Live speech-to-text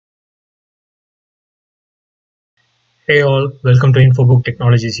Hey all, welcome to Infobook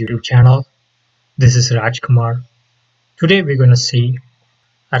Technologies YouTube channel. This is Raj Kumar. Today we're going to see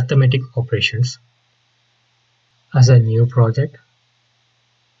Arithmetic Operations as a new project.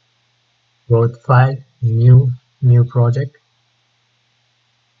 Go with File, New Project.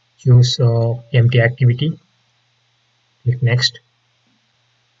 Choose Empty Activity. Click Next,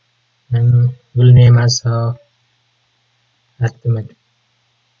 and we'll name as Arithmetic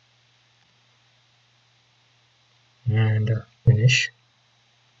and Finish.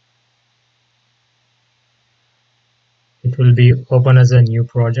 It will be open as a new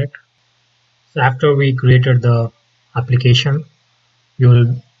project. So after we created the application, you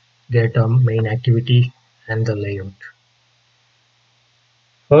will get a main activity and the layout.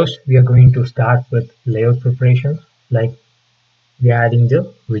 First, we are going to start with layout preparation, like we are adding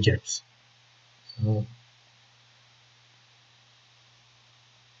the widgets. So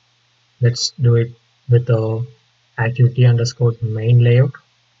let's do it with the activity underscore main layout.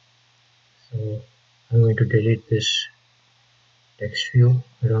 So I'm going to delete this text view.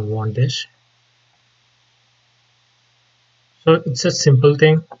 I don't want this. So it's a simple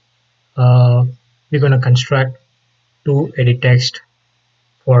thing. We're going to construct two edit text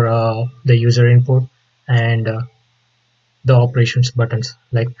for the user input and the operations buttons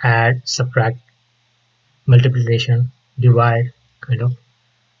like add, subtract, multiplication, divide, kind of.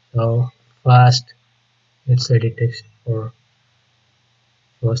 So first, let's edit text for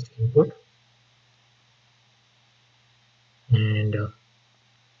first input, and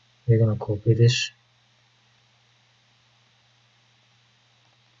we're gonna copy this.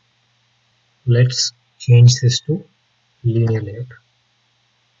 Let's change this to linear layout.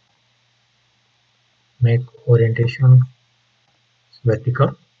 Make orientation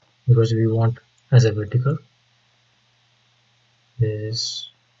vertical because we want as a vertical. This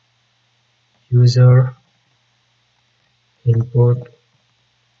user input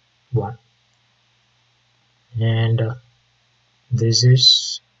 1, and this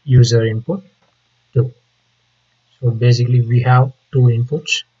is user input 2. So basically we have two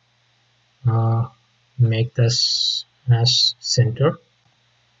inputs. Make this as center,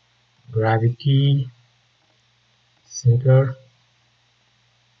 gravity center,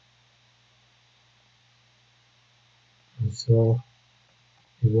 and so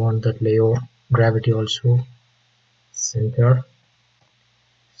we want that layer gravity also center,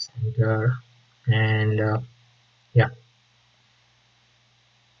 and yeah,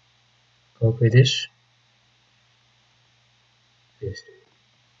 copy this, paste it.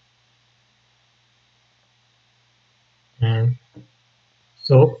 And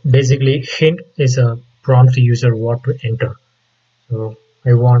so basically hint is a prompt the user what to enter. So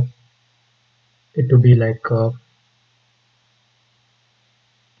I want it to be like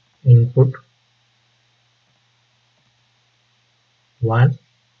input 1,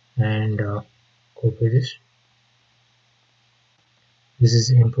 and copy this. This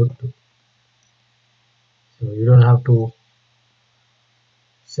is input 2. So you don't have to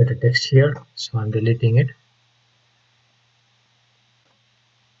set a text here, so I'm deleting it.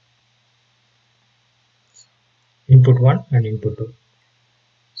 Input 1 and input 2.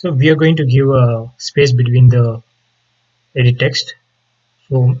 So we are going to give a space between the edit text,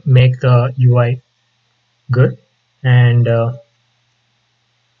 so make the UI good. And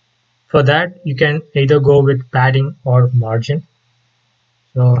for that you can either go with padding or margin.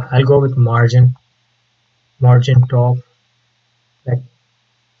 So I'll go with margin top like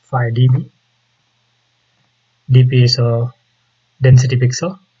 5 dB. dp is a density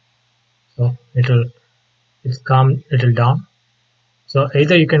pixel, so it'll come little down. So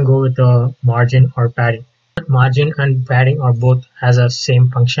either you can go with the margin or padding. Margin and padding are both has a same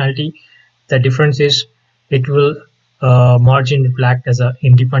functionality. The difference is it will margin will act as a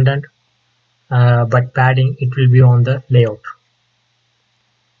independent, but padding it will be on the layout.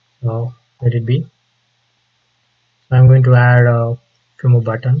 So let it be. So I'm going to add a few more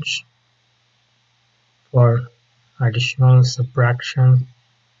buttons for additional, subtraction,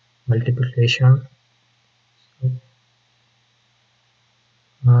 multiplication.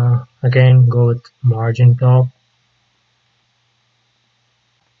 So, again go with margin top,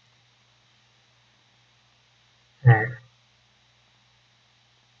 add.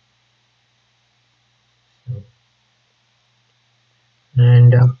 So,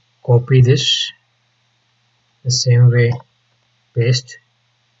 and copy this the same way, paste.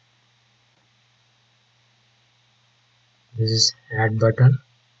 This is add button.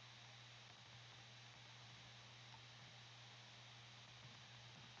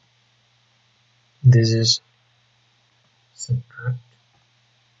 This is subtract.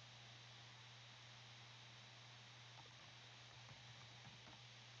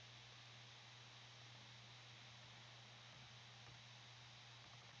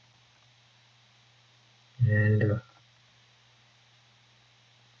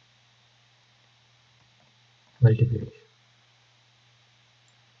 multiplication.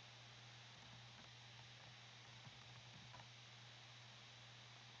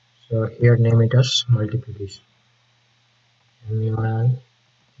 So here name it as multiplication. MUL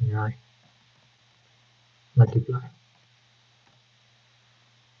multiply.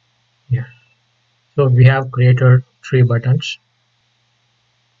 Yeah. So we have created three buttons.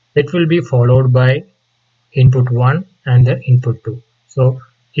 It will be followed by input 1 and the input 2. So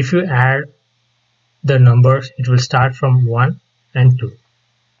if you add the numbers, it will start from 1 and 2.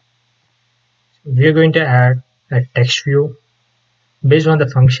 We are going to add a text view. Based on the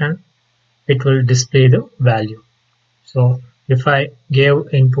function, it will display the value. So if I gave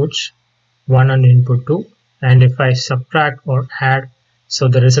inputs 1 and input 2, and if I subtract or add, so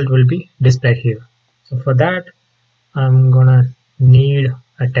the result will be displayed here. So for that, I'm gonna need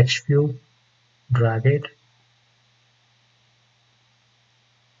a text view, drag it,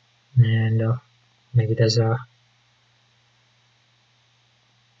 and make it as a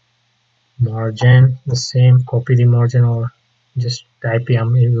margin, the same, copy the margin or just type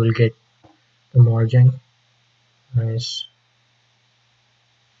yum, you will get the margin as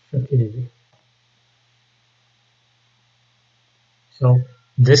 50 dB. So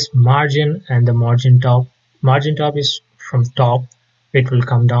this margin and the margin top is from top, it will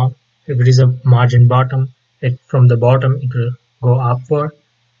come down. If it is a margin bottom, it from the bottom it will go upward.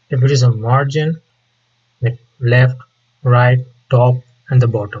 If it is a margin, like left, right, top, and the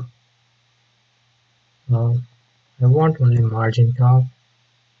bottom. Now I want only margin top.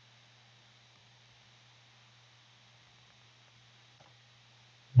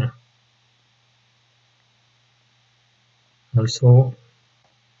 Yeah. Also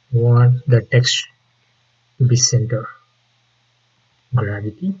want the text to be center.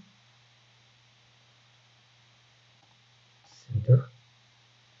 Gravity, center.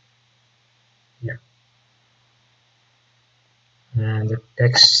 Yeah. And the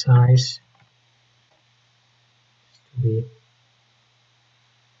text size to be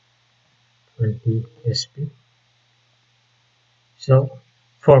 20 sp. So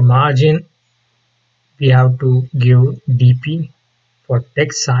for margin, we have to give dp. For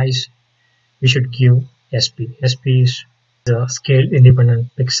text size, we should give sp. Sp is the scale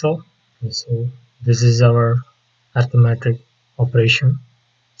independent pixel. And so this is our arithmetic operation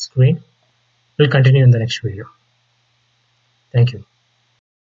screen. We'll continue in the next video. Thank you.